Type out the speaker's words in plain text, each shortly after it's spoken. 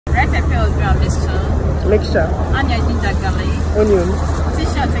Red pepper or ground mixture. Onion, ginger, garlic. Onion.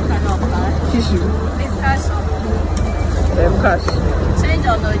 T-shirt and canola. Tissue. Please cash or cash. Change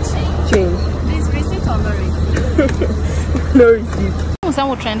or no change? Change. Please receipt or no receipt? No receipt.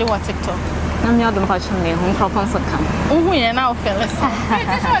 Some trendy on TikTok. I'm not the much me who comes to come. Oh, we are now fellas.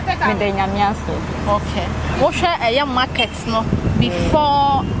 Okay. What share a young markets no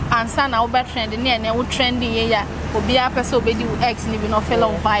before and son our better trend near and would trendy yeah will be up so be X and even no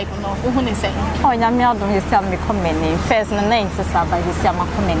fellow vibe no who is saying. Oh, Yamiadum is telling me commenting first and name to start by this Yama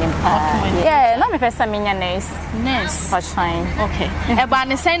commenting. Yeah, let me press some in your nest. Nest, for fine. Okay. About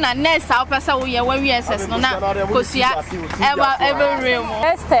the same and nest, our person we are when we assess no now because you are ever real.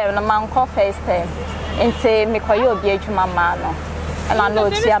 First time, the man call first time and say, make you be a mama. And I know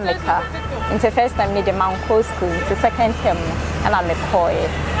it's Yamaka. It's the first time, the man close to the second term, and I'm a coy.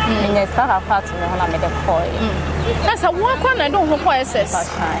 And you start a part of me when I'm a coy. That's a walk on, I don't know what I says.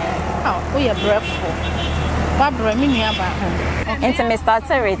 Oh, we are breathful. Barbara, me about. Into Mr.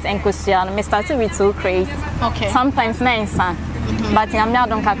 Territ and Kusian, Mr. Territ so crazy. Okay. Sometimes nice, but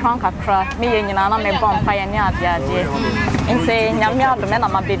Yamiadon Kakra, me and Yana may bomb pioneer the idea. And say Yamiadon, and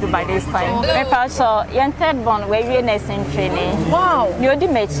I'm a bit by this time. I saw young third born where you're nursing training. Wow, you're the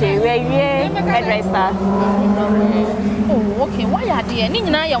Mechi, where you're hairdresser. Oh, okay, why are they?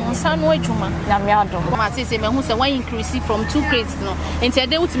 Nina, your son, where Juma Yamiadon. My sister, who said, why increase from 2 crates no? And said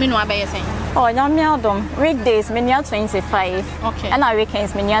they would mean what by saying. Oh, Yamiadon, weekdays, many 25. Okay, and our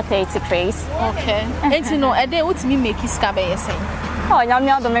weekends, many 30 crates. Okay, and you know, a day would me make his cabay saying. Oh,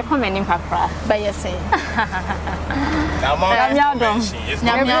 Yamiadon, make comment in Papa by your saying.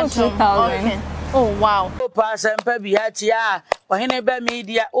 Oh wow. Pass and Pebby at ya. Oheneba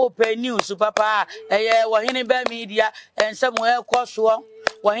Media open news, Papa. Oheneba Media and somewhere crosswalk.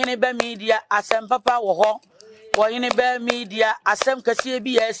 Oheneba Media, Assam Papa Woho. Oheneba Media, Assam Cassia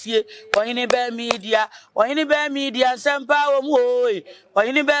BSC. Oheneba Media, and some power moy.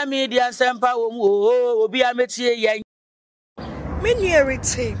 Oheneba Media and some power mo. Be a métier yang. Many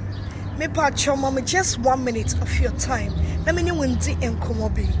me patch mama just 1 minute of your time. Na me wunti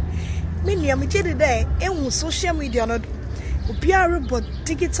enkomobi. Me nia me jede dey ehun social media no obi about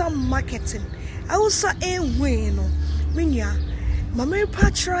digital marketing. I also ehun no. Me nia mama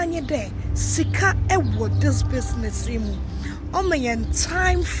patch anye dey sika ewo this business mu. O me yen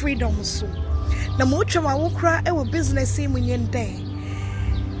time freedom so. Na mo twama wo kra ewo business mu yen dey.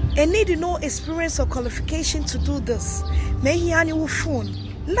 And need no experience or qualification to do this. May he have your phone,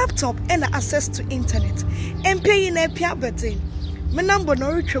 laptop, and access to internet. And pay in a pia button. My number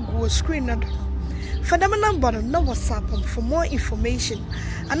no reach go screen. For the number no WhatsApp for more information.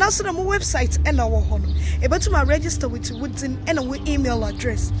 And also the website and our home. Able to my register with Woodin and our email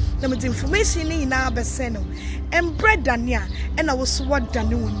address. Now the information in our beseno. And bread dania and our sword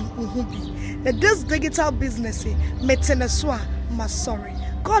danu uhubi. That this digital business meteneswa masori.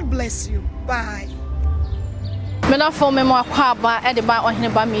 God bless you. Bye. Mena for me mo akwaba e de ba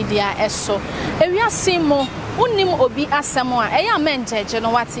Oheneba Media eso. E wi asemo unim obi asemo a e ya menjeje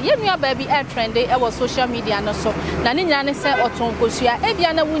no wate. Ye nua ba bi e trende e wo social media no so. Na ne nya ne se oton kosua e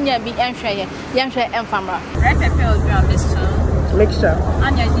bia na wunya bi enhwe ye. Ye nhwe emfamra. Red pepper or ground mixture.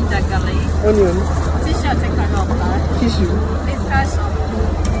 Onion, ginger, garlic. Onion. T-shirt and canola. Tissue. Please cash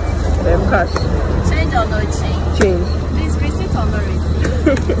or cash. Change or no change? Change. Please receipt or no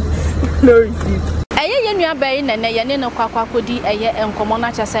receipt? No receipt. Aye nua bayi na ye ne no kwakwakodi eye enkomo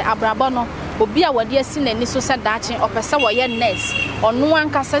na chese abrabo no obi a wode asi nani so se daache opese wo ye nurse ono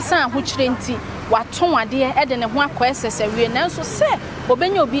ankasa san ahokyire nti waton ade e de ne ho akoesese wie nanso se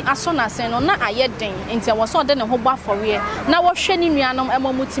obenya obi aso na sen no na aye den nti wo so de ne ho bɔ afɔre na wo hwɛ ni nuanom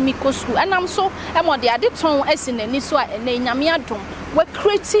emomutimi kosu enam so emode ade ton asi nani so a ene nyame adom we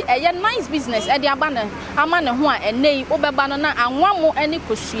create a nice business e de abana ama ne ho a ene obeba no na anwamo ene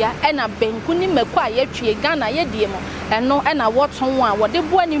kosua e na benku ni maku a yetwie Ghana ye die mo eno e na woton a wode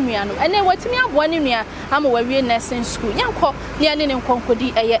boa ni nuanom ene watimi aboa ni nua ama wawie nursing school yankɔ ne ene ne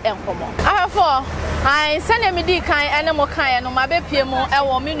nkonkodi eye enkomo afọ ai sane me di kan ene mo kan no mabepie mo e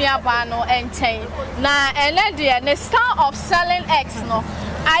wo me nua ba no enchen na ene de ne style of selling eggs no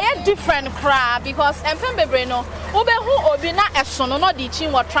I different crowd because empembebre no ubehu obi na esono no di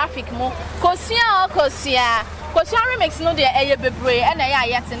chin wa traffic mo kosia remix no de eye bebre e na ya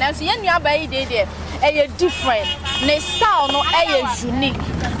yete na so ye nua ba yi de eye different ne style no eye unique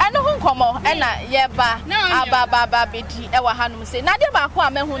eno hu nkomo e na ye ba ababa bedi e wa hanum se na de ba ko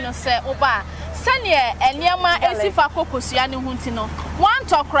amehu no se oba sane eniema esifa kokosia ne hu nti no one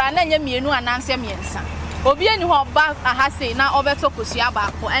tokra na nya mienu ananse miensa obi eni ho ba ahase na obeto kosua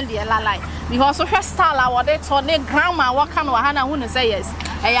ba ko and the lalai because so style a wode to ne grandma waka no ha na hu ne say yes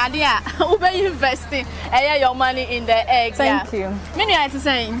idea. Ube investing your money in the egg. Thank you. Many are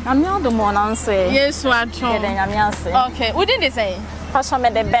saying. I'm not the one answer. Yes, what? Okay. We didn't say. Pasha me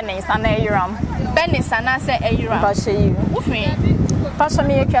the Bennis and a Uram. Bennis and I say a Uram. Pasha you. Pasha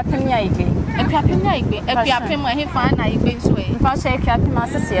me a capimia. A capimia. A capim when he find I been sway. Pasha a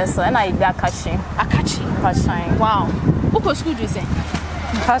capimas, and I got catching. A catching. Pasha. Wow. Who school do you say?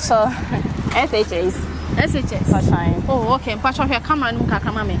 Pasha SHS. SHS. Oh, okay. Pasha here camera and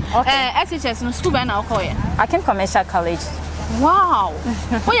Mukakamame. SHS no school by now. I came commercial college. Wow.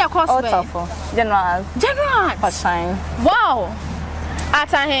 What your course? General. Pasha. Wow. At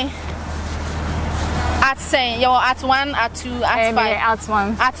saying you're at 1, at 2, at 5. At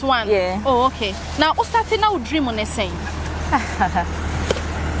 1. At 1. Yeah. Oh, okay. Now, what's that now dream on a saying?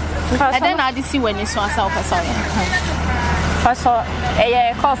 And then I see when you saw yourself. Pastor,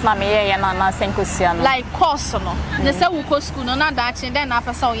 course na me na senkusia. Like course no. The say we go school no na that then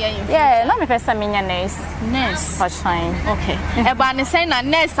after so yeah, na me pesa me nurse. Nurse. Fine. Okay. E ba ne say na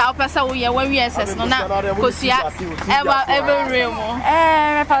nurse a pesa we SS no na kosia every room.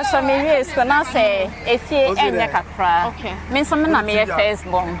 Me pastor me we school na say efie enya kakra. Okay. Me so me na me first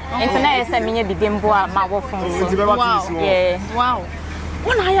born. Internet say me nya bibimbo a ma wo fun so. Wow. Yeah. Wow.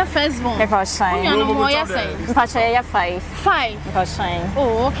 When are your first born? Me pastor. Me pastor ya 5. 5. Pastor.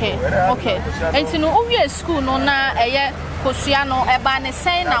 Oh, okay. Okay. And you know we school no na kosia no e ba ne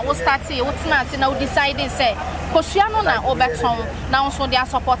say na wo start e wo tena ase na wo decide say kosia no na obeton na wo so dia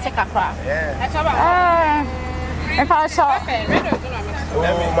support kakra. Me pastor.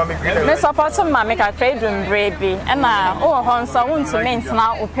 Me support ma me ka trade room baby and so want to maintain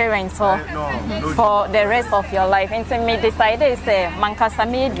our parents for the rest of your life. And me decided say mankasa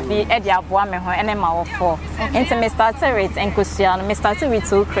me be e dia boa me ho ene ma wo for. And me started with enkusia, me started with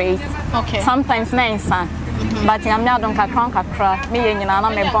 2 crates. Okay. Sometimes 9 but nyame adon kakra me ye nyina na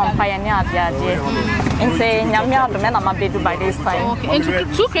me bomb pa ye ne ade nti nyame adon me na ma bedu by this time. Okay. Into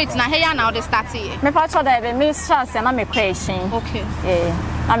 2 crates na here now they start here. Me pa cho da be me stress na me question. Okay. Yeah,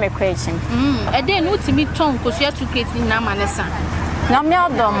 I'm a question. E dey no timi ton kosua 2 crates na manesa. Nyame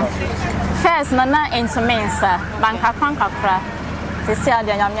adon first na into mensa banka kakra. Sisi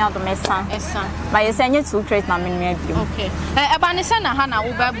ade nyame adom esa. Ba ye say nye 2 crates na me nua bi. Okay. E ba ne say na ha na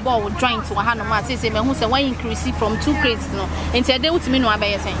wo be ball joint wa ha no ma say me hu say when increase from 2 crates no. Enti e dey utimi no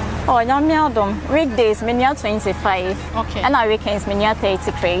abaye say. Oh, nyame adom weekdays me nua 25. Okay. And our weekends me nua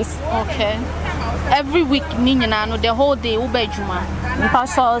 30 crates. Okay. Every week ni nyina no the whole day wo be adwuma.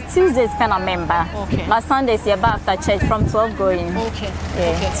 Pastor Tuesdays pen a member. Okay. My Sundays here after church from 12 going. Okay.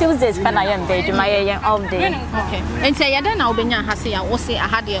 Yeah. Okay. Tuesdays pen I am day, my all day. Okay. And say ya na obenya ha say ya wo say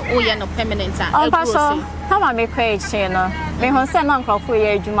aha de o ye no permanent a. Oh, Pastor, how am I question no? Me ho say na nkrofo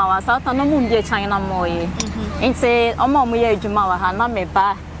ye adwuma wa sa ta no mu mbie chan na mo ye. Nti omo mo ye adwuma wa ha na me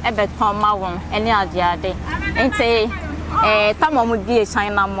ba e beton ma won ene ade ade. Nti tamo mu die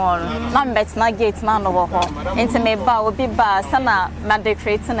China mall na mbet na gate na no ho enti me ba obi ba sana ma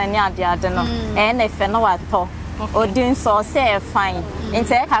decorate na ni ade ade no na fe no wato odin so say fine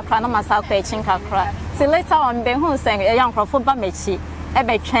enti e kakra na masakwa echin kakra till later on be hu say e yankrofo ba mechi e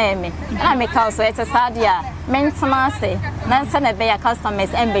be twen me na me ka so ete sadia mentana say na se na be ya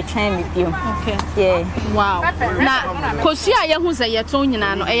customers em be twen me bio. Okay. Yeah. Wow. Na kosia ye hu say ye ton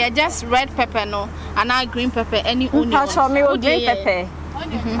nyina no e just red pepper no and green pepper any onion. Pastor me o green pepper.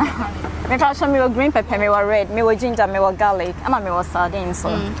 Me pastor me o green pepper, me o red, me o ginger, me o garlic, and me o sardines so.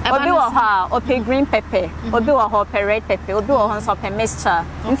 Obi wo ha o pe green pepper, obi wo ha pe red pepper, obi wo ho so pe mixture.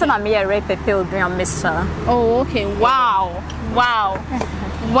 Nti na me red pepper o green mixture. Oh, okay. Wow. Wow.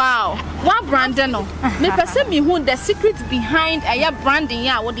 Wow. What brand no? Me person me who the secret behind a branding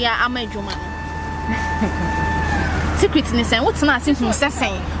ya wo dia amadwuma. Secret ni say what na say hu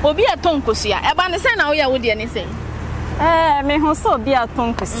say obi a ton kosia e ba ne say na wo ya wo dia ni say me hu so obi a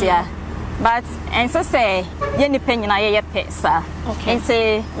ton kosia but and so say ye ni penyina ye pesa. Okay.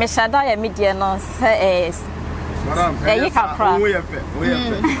 Nti me shada ya media no say Madam, you can cry.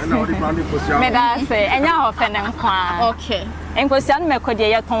 Me da say enya ho fe ne nkwa. Okay. Enkosia no mekode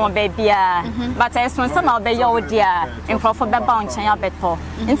ye ton baby a but I so na obe ye odi a enkrofo be ba onchen ya beto.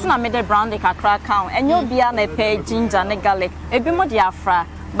 Nti na me de brown de kakra kan enyo bia na pe ginger ne garlic ebi mo de afra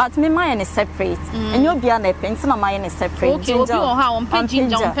but me my is separate enyo bia na pe nti na my is separate. Okay, obi wo ha on pe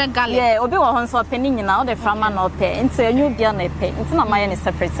ginger on pe garlic. Yeah, obi wo ho so pe ni nyina o de frama na pe nti enyo bia na pe nti na my is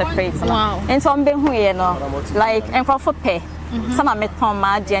separate. Wow. Nti on be hu ye no like enkrofo pe some me ton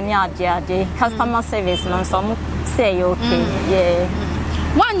ma ade customer service no so say okay. Yeah.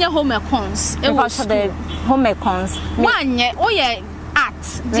 One year home econs e was the home econs. One year oh yeah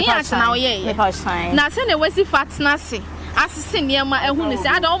art. Di art na o ye. Because fine. Na say na wasi fat na se. asese niema ehu ne se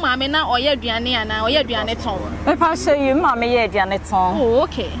ada o maame na oye aduane ana oye aduane ton me pa show you maame ye aduane ton oh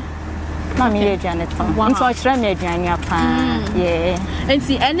okay maame ye aduane ton nso o kire me aduane apa yeah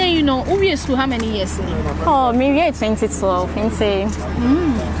enti ene you know we school how many years ni oh me we 2012 into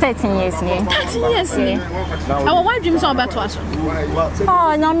 13 years ni 13 years ni our why dreams about to us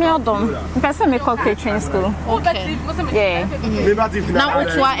oh na me odom person me call catering school okay yeah na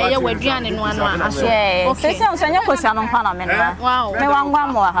otwa eye waduane no ano aso okay so so nya kosia no mpa na me na wow me wangwa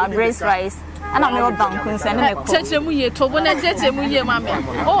mo ha braised rice ana me wo banku nse ne me ko chechemu ye tobo na chechemu ye mama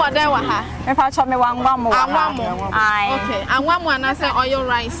o odan wa ha me pa cho me wangwa mo ai okay anwa mo ana say oil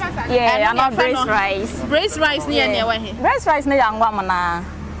rice yeah and braised rice ni ene wa he braised rice ne yangwa mo na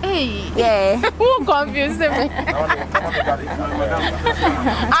hey yeah who confused me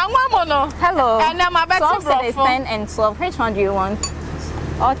anwa mo no hello and I'm about to 10 and 12 which one do you want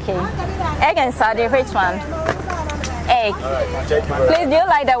okay egg and sardine which one egg. Please, do you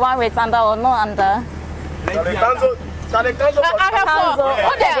like the one with under or no under?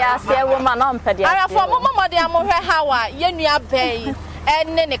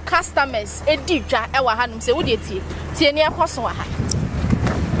 And then the customers, a DJ, our hands, say, would you see near Kosovo?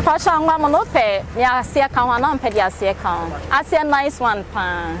 Passion, Mamma, no pay. Yeah, see a count on pedia, see a count. I see a nice one,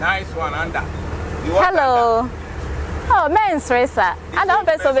 pan. Nice one under. Hello. Oh, men's racer. I don't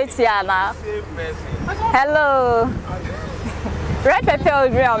bet so it's Yana. Hello. Red pepper or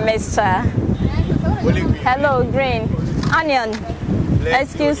green mixture? Hello, green. Onion.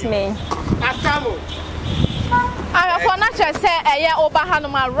 Excuse me. I for natural say yeah over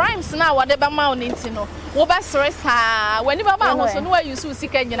hanuma rhymes now whatever mountain no. Oba stress ha when you mama so no use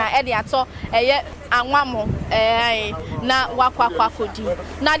sika nyina e de ato eye anwamo na wakwa kodi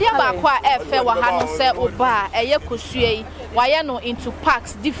na de ba kwa e fe wa ha no se oba eye kosue waye no into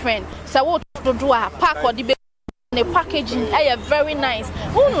packs different so wo do a pack or the the packaging very nice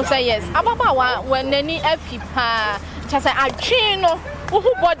who no say yes ababa wa when any afi pa cha say adwin who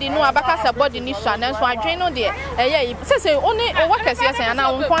body no abaka say body ni so na so adwin no de say only work as yes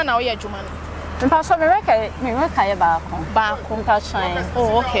na won na wo ye adwuma no Pastor, me work here back.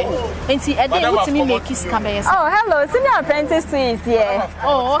 Oh, okay. And see, what me make his cameras. Oh, hello, senior apprentice too is here.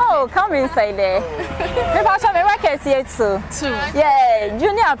 Oh, come inside there. Me Pastor, me work here too. Yeah,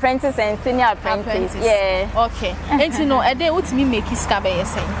 junior apprentice and senior apprentice. Yeah. Okay. And you know, what me make his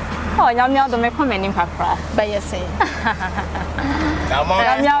cameras. Oh, nyamia do me come in kakra. By you say.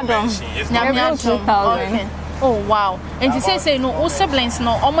 Nyamia do. Nyamia 2000. Oh wow. And you say no all siblings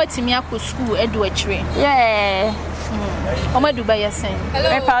no omo timi akọ school edu achire. Yeah. Omo do by say.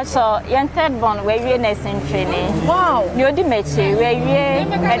 Me pastor, your third born we wie nursing training. Wow. You di mechi we wie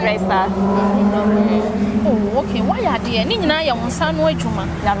hairdresser. Oh okay. Why are there? Ni nyina ya wonsa no adwuma.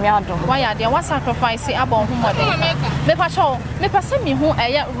 Nyamia do. Why are there? What sacrifice abon hu modern. Me pastor, me pese me hu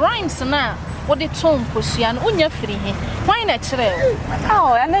rhymes na what the tone kosua no unya firi he. Why na kire?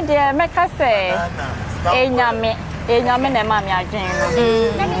 Oh, ene de me ka say enyame na mama adwen no.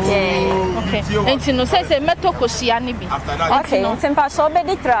 Yeah. Okay. Enti no say meto kosua ni bi. Okay. Simpa so be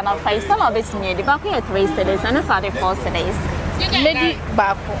di tra na fa isa na be tinye di ba ko 3 cities and for the 4 cities. Lady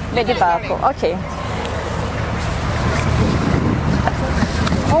bako. Okay.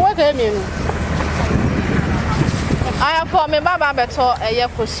 Oh, okay me. I for me baba beto eye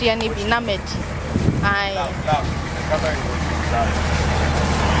kosua ni bi na medi. Ai.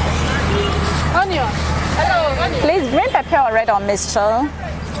 Onion. Hello, onion. Please green pepper or red or mixture.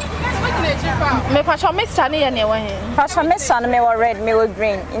 Me passion mixture ni ene wa he. Passion mixture me or red, me or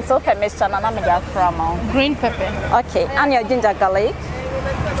green. Into pepper mixture na me ga from. Green pepper. Okay. And your ginger garlic.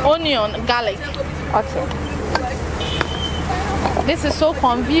 Onion, garlic. Okay. This is so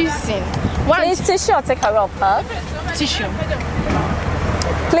confusing. Please tissue or take a roll pack. Tissue.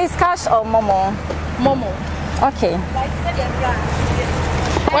 Please cash or momo. Momo. Okay.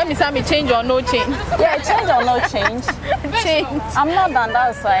 When me say me change or no change? Yeah, change or no change. Change. I'm not done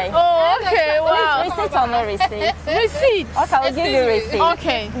that side. Oh, okay. Wow. Receipt or no receipt? Receipt. Okay, I'll give you receipt.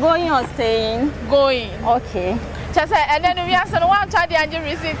 Okay. Going or staying? Going. Okay. Just and then we ask one try the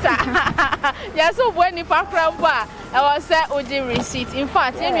receipt. Yes, so when you pack I was say the receipt. In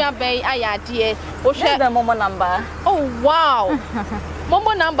fact, in your bay I idea. What's the momo number? Oh wow.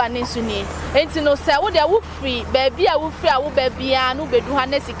 Momo number nesuni. Enti no say wo dey wo free baby a wo free a wo baby a no bedu ha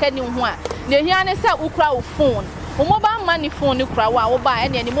na sika ni ho a. Na hia ne say wo kura wo phone. Wo mobile money phone ni kura wo ba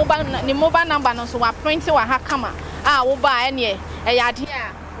ene ni mobile number no so wa print wa ha kama. Ah wo ba ene e ya de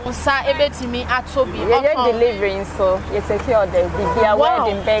a unsa ebetimi atobi you're delivering so you take orders the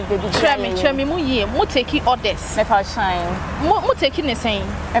wedding bag the try me mu ye mu take orders me pa shine mu take ne saying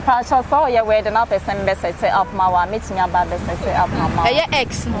me pa so your wedding up person be set up ma wa metimi aba be set up mama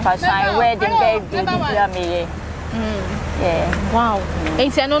ex no pa shine wedding bag the bia me yeah wow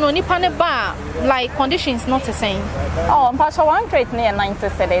ain't no nipa ne ba like conditions not the same oh pastor one crate near 90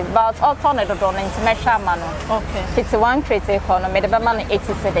 cedis but all tonne do 90 measure man okay 51 crate economy the man 80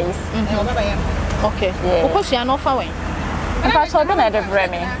 cedis okay because you are not far away pastor be na the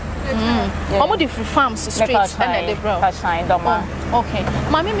breme omo the free farms street and the bro pastor doma okay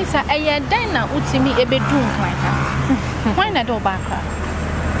mama mi say eye dan na utimi ebedu nkwan ha why na do ba kra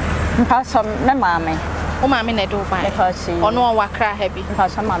pastor me mama o ma me na do ba ono o wakra ha bi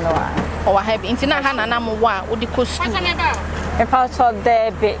pastor ma no o wa ha bi ntina ha na na mo wa o di ko school e pastor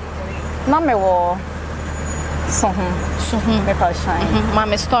de be na me wo suhun me pastor ma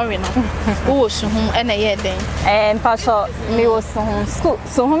me story no wo suhun e na ye den pastor me wo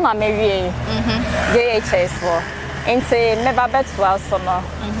suhun ma me wie JHS wo ente me ba betu also no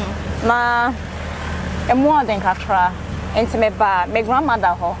na emu aden kakra ente me ba me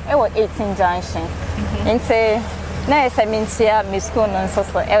grandmother ho e wo 18 junction ente na esementia me school no so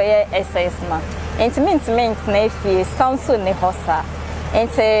e SS ma ente mint na efie council ne hosa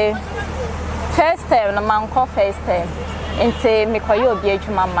ente first time na man ko first time ente me koyo obi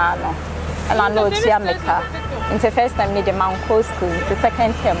adwuma ma no and I know tia meka ente first time me the man ko school the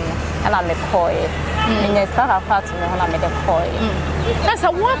second term and I me koy me start apart me na me the koy that's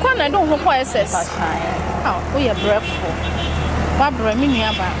a one kwa na don ho ko SS oh we are breful wa bra me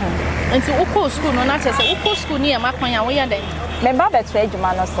nua ba enti uko school no na chese uko school ni e makwan ya wo ya den me ba betu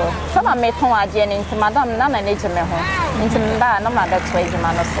adwuma no so na me ton ade ni enti madam na na je me ho enti mba na ma betu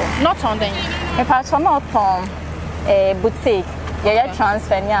adwuma no so not on den me pa so not on boutique ya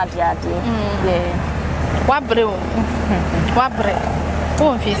transfer ni ade yeah wa bre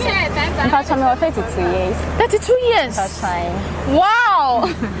oh fisi me pa so me 32 years 32 years that's fine wow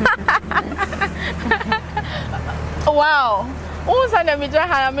wow who's an immediate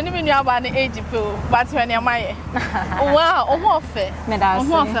hire minimum you about the age people but when you're my wow omo ofe me da so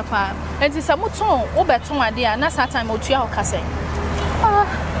omo ofe pa enti se muton wo beton ade a na sa time otua o kase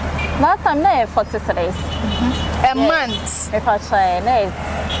that time na 40 days a month if I try na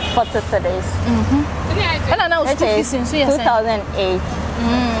 40 days and now school fees in 2008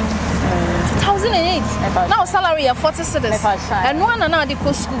 2008 now salary of 40 cedis and one now the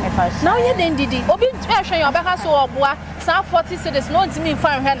school now you then did it obi hwe your beka so oboa sa 40 cedis no ntimi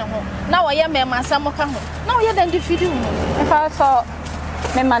fa hwe ne ho now we me masam ka ho now you then defeat you if I saw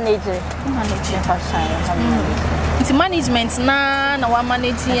me manage for it's management na wa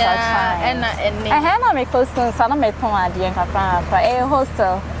manage ya and na me close to sana me ton ade en kakra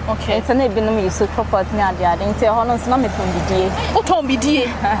hostel okay it's na bi no me use property ni ade nti ho no na me ton bidie o ton bidie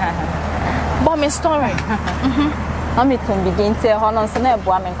but me story na me ton bidie nti ho no na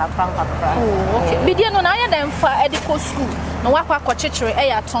eboa me kakra okay bidie no na ya dem fa edical school no wa kwa chechere e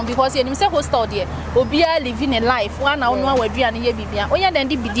ya ton because you say hostel there obi a living a life one na ono awadua ne ye bibia o ya dem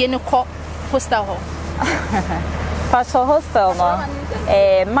di bidie ne ko hostel ho Pastor hostel no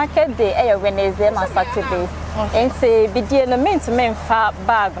market day Wednesday and Saturday and say bidie no mean to men fa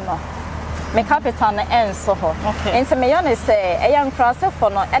bag no me capital no end so ho and say me yon say am cross for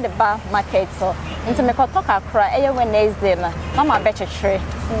no at the bar market so into me talk akra Wednesday na ma be chechere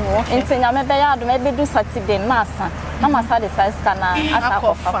into nya me be ya do me be do Saturday na asa na ma sa the size kana asa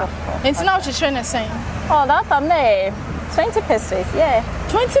kofa into now chechere na say oh that time 20 pesos, yeah.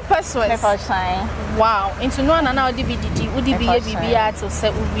 20 pesos? Pepper shine. Wow. Into no na na ODBDD, ODBA to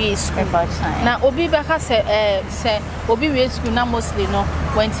say Ubi school. Now Obi Baka say Obi we school na mostly no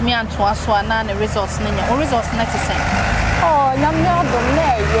went me and to us na the results na results na to say. Oh, na me odom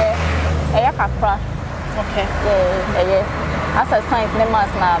na yeah. Kakra. Okay. Yeah. As a science na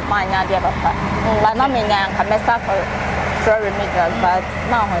mas na manya dia papa. But na me nya ka mesa for remedial but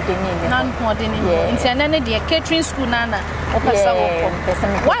now how they need into another the catering school nana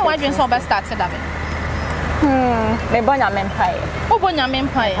why you so best started that me bonya empire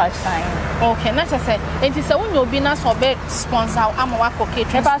okay na say it is a when you be na so be sponsor am wa ko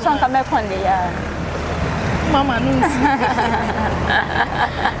catering me person ka me konde ya mama no see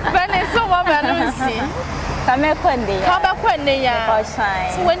ben so mama no see Kame kwende ya. Kaba kwende ya.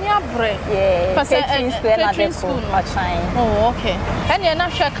 So when you are break. Yeah. Catering school. Oh, okay. And you na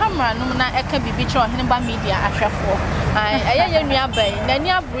share camera no na eka bibi cho Oheneba Media ahwefo. Aye nua bai. Na ni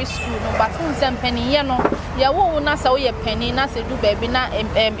abre school no but nsem pani ye no. Ye wo na sa wo ye pani na se du baabi na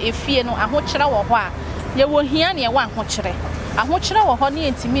efie no ahokyere wo ho a. Ye wo hia na ye wo ahokyere. ahokyere wo ho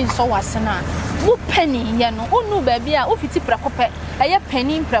ne ntimi nso wasena wo penny ye no onu ba bia wo fiti prekope eye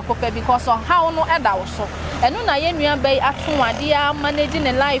penny prekope because how no eda wo so eno na ye nua bai atonwade a manage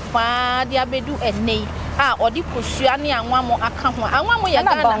ne life a de abedu enei a odi kosua ne anwamo aka ho anwamo ye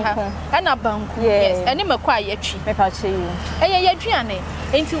Ghana ha na banku yes eni makwa yetwi mepache yi eye yadwane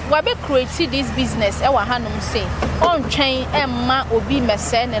enti wa be create this business e wa hanom say on twen emma obi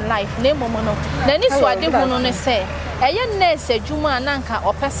mese ne life na momo no na ni so ade hu no ne say eye nurse adwuma nanka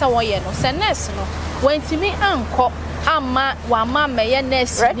opese wo ye no se nurse no wantimi anko ama wa mama ye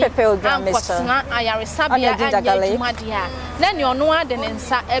nurse ni ankosina ayaresabia anya adwuma dia na ne ono ade ne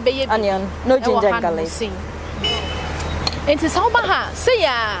nsa ebe ye bi no ginger garlic enti sa oba ha say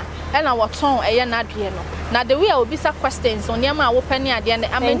ya ena woton eye na adwe no na the way obisa questions on yama wo pani ade na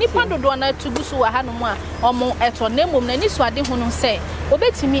amanipa dodo na tugusu wa hanom a omo eto na mom na ni so ade hu no say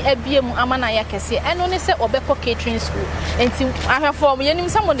obetimi abiem amana ya kese eno ne say obekọ catering school enti ahwefo mo yenim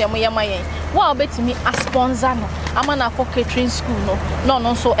samo dem yema yen wa obetimi a sponsor no amana akọ catering school no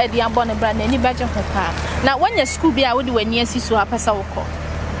no so e de abo ne bra na ni baje ho pa na wanya school bia wo de wani asiso apesa wo kọ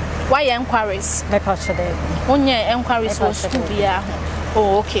why enquiries me pastor dey onye enquiries wo school bia ho.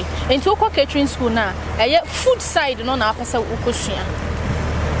 Oh, okay. Into catering school now, food side no na apesa ukosua.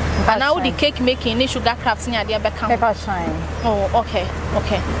 And now the cake making, the sugar crafts near the back. Paper shine. Oh, okay.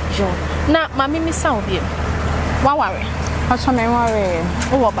 Jo. Now, mammy miss sound here. Why worry? What's your memory?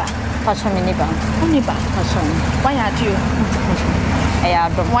 Oh, ba. What's your miniba? Uniba. Why are you?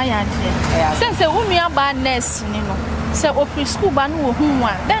 Why are you? Since a woman are bad nurse, you know. So, offer school ban who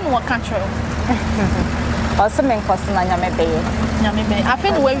one, then what country? Also, men cost na nyame be. I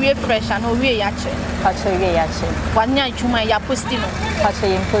think we fresh and we yache. Pacho we yache. Wanya chuma ya postino. Pacho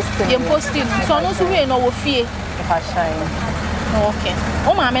yem postino. So no so we no wo fie. Pacho. Okay.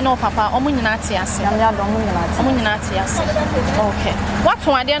 O ma me no papa, o mu nyina ate ase. Nyame adom mu nyina ate. O mu nyina ate ase. Okay. What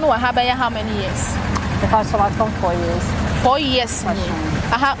one dey no wa ha be how many years? The past about 4 years. 4 years.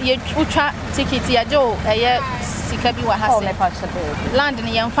 Aha ye utwa ticket ya jo sika bi wa ha se. Land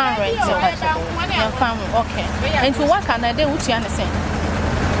ni yem fan rent. Yem fan. Okay. Into what can I do utia ne say?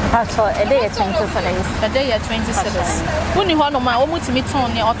 Pacho a day 20 cedis. A day 20 cedis. Uni ho no ma o mutimi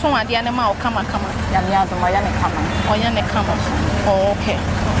ton ne oton ade ne ma o kama. Nyame adom ya ne kama. Oya ne kama. Oh, okay.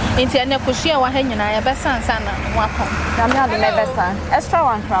 Into ene koshia wa ha nyina ya besa nsa na wakọ. Nyame adom e besa. Extra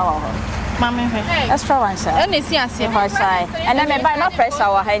one travel. Mama, extra one share. And it's here, and I may buy no pressure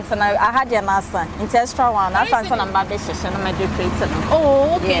or hands, and I had your master. It's extra one. I found some babies and my decorator.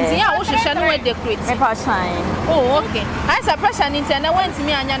 Oh, okay. Yeah, I should know what decorate. Oh, okay. I saw pressure and I went to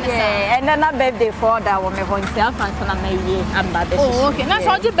me and then a birthday for that woman going to have fun and maybe I'm baby. Oh, okay. That's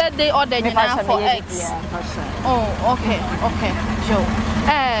all your birthday order for eggs. Oh, okay. Joe.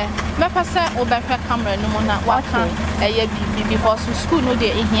 My pastor Obeka camera no more now. What can because school no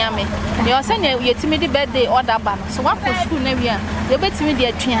dey hear me. They are saying you to me the birthday order ban. So what for school na we are? You bet me the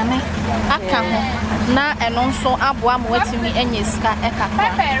aduane aka ho na eno nso aboa mo wetimi enye sika eka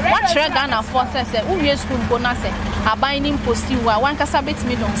kwa. What try Ghana for say we school go na say aban ni posti wa wan kasa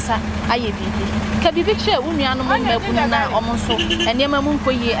betimi don sa aye bibi. Ka bibi che unua no mo mabu na omo nso enema mu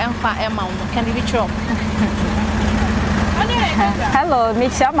nkoyi emfa ema wo. Ka bibi che hello,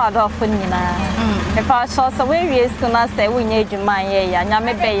 Micha Madofuna. If I saw so we gonna say we need you my ya,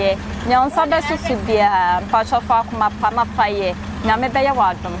 Yame Baye, Yan Sabasu Subia, Pacho Fakuma Pama Faye, Yame Baye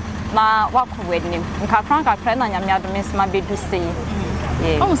Wadum, na walk with him. Kakranka Kren and Yamia Miss Mabi do say.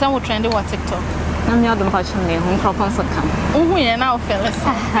 Oh, some will trend what TikTok. I'm not the passion me, whom proposal come. We are now fellas.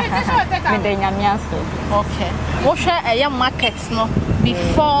 Okay. What share a young market no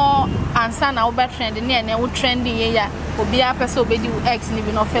before and son our better trend near and would trendy ya will be a person be you eggs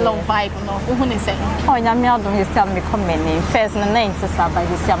living no fellow vibe no who is saying. Oh, Yamiadum is tell me commenting first and name to start by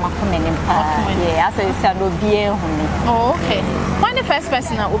this Yama commenting. Yeah, as I said, will be a Oh, okay. When the first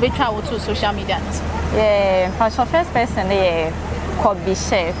person will be travel to social media? Yeah, for the first person, they could be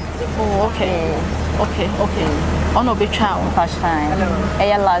chef. Oh, okay. Okay. On a bit child.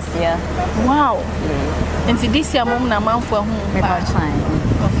 Last year. Wow. And this year, mom, na man for whom?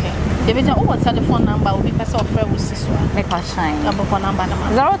 Okay. The video what's the phone number will be person of friend with sister. Make a shine. Number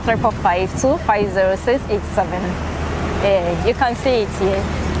 0345250687. You can see it here.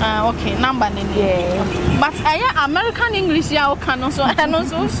 Okay, number yeah. But I American English ya can also and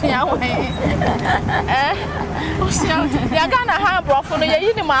also ya ya gonna have bro for ya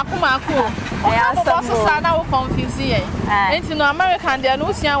yini maku I also start now confuse here. It's no American they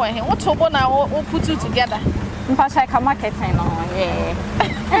no sia we what to go now put you together. Mpasha ka marketing no yeah.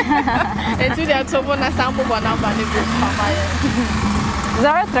 It's the to go na sample number ni go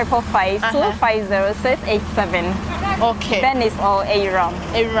 0345250687. Okay. Venice or Aram.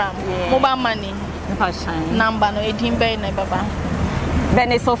 Aram. Yeah. Mobile money. Number no 18 bay na baba.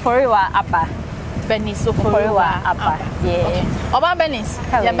 Venice Oforiwa Apa. Venice Oforiwa Apa. Yeah. Oba Venice.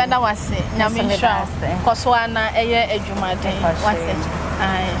 Ya benda wase. Nyame sha. Koso na eye adwumade. Wase.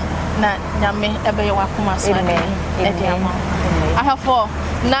 Ai. Na nyame ebe ye wakoma so. Ahafo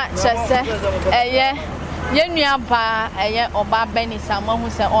na chese eye yenua ba eye oba Venice amahu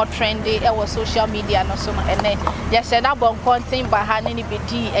se all trendy e wo social media no so no ene ye sheda bon content ba ha ne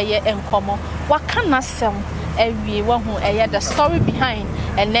bedi eye enkomo waka na sem ewie wahu eye the story behind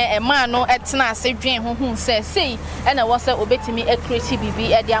ene e ma no etena ase dwen ho se sei ene wo se obetimi e create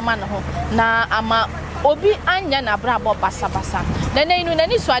bibi e de ama no ho na ama obi anya na brabo basabasa na nenu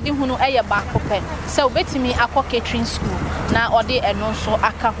nani so ade hunu eye ba kope se obetimi akọ catering school na ode eno so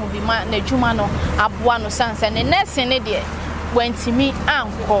aka ho bi ma na dwuma no aboa no sanse ne nursing ne de wantimi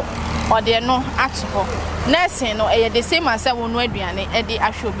anko ode no ato nursing no eye the same as wonu aduane e de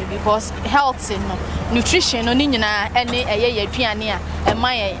ahwe bi because health no nutrition no ni nyina ene eye ye aduane a e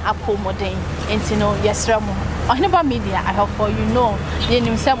man yen apomoden enti no yesra mo Oheneba Media I hope for you know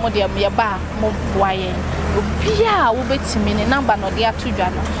yenim se mo de me ba mo boaye obia wo betimi ne number no de atodwa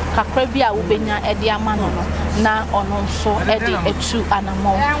no kakra bia wo benya e de ama no na ono so e de etu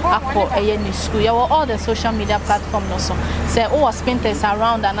anamo akọ eye ni school ya all the social media platform no so say o was painters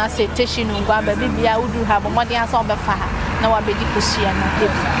around and I say teshi no ngwa ba bia wo do have mo de asa obefa ha na wa bedi kosia no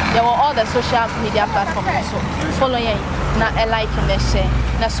ebi ya all the social media platform so follow yen na like and share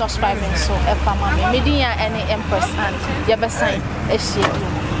na subscribing so e fama me media any empress and ya be sign e share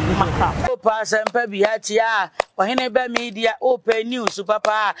makra pass and pebi hatia Oheneba Media open news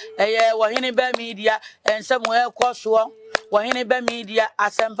papa Oheneba Media and somewhere crosswalk Oheneba Media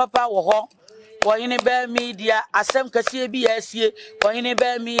asem papa wo ho Oheneba Media asem kase bi asie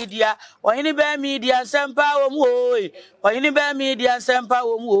Oheneba Media asem pa wo mu oi Oheneba Media asem pa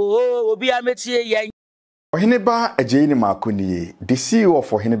wo mu obi ametie yen Oheneba Ejeni Makuni, the CEO of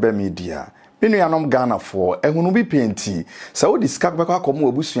Oheneba Media. Minu yanom Ghana for ehunu bi penti sa wo discuss beka akomo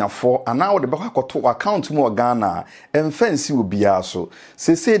abusuafo ana wo de beka akoto account mu Ghana emfansi obia so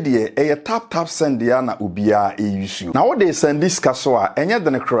sese de tap send ya na obia eyusu na wo de send discuss so a enye de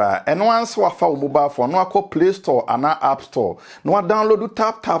ne kra eno anso afa wo mobile phone no akọ Play Store ana App Store no download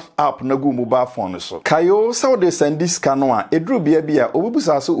tap app na go mobile phone so kayo sa wo de send discuss no a edru bia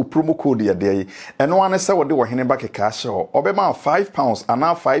obubusa so o promo code ya de eno ane sa wo de Oheneba keka show obema £5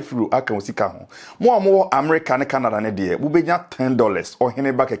 ana €5 aka osika Mo America ne Canada ne de wubenya $10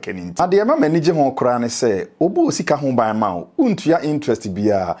 Oheneba kekeni ade ma manage ho kra ne se obo osika ho ban ma untua interest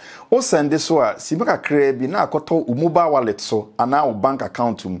bia o send so a simaka kra bi na akoto mobile wallet so ana o bank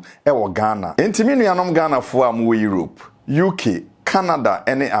account e wo Ghana entimi nuanom Ghana fo am wo Europe UK Canada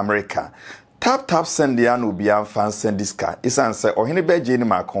ene America tap send ya no bia fan send diska isan se Oheneba Ejeni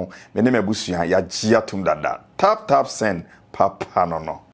Makon me ne mabusua ya gia tum dada tap send papa no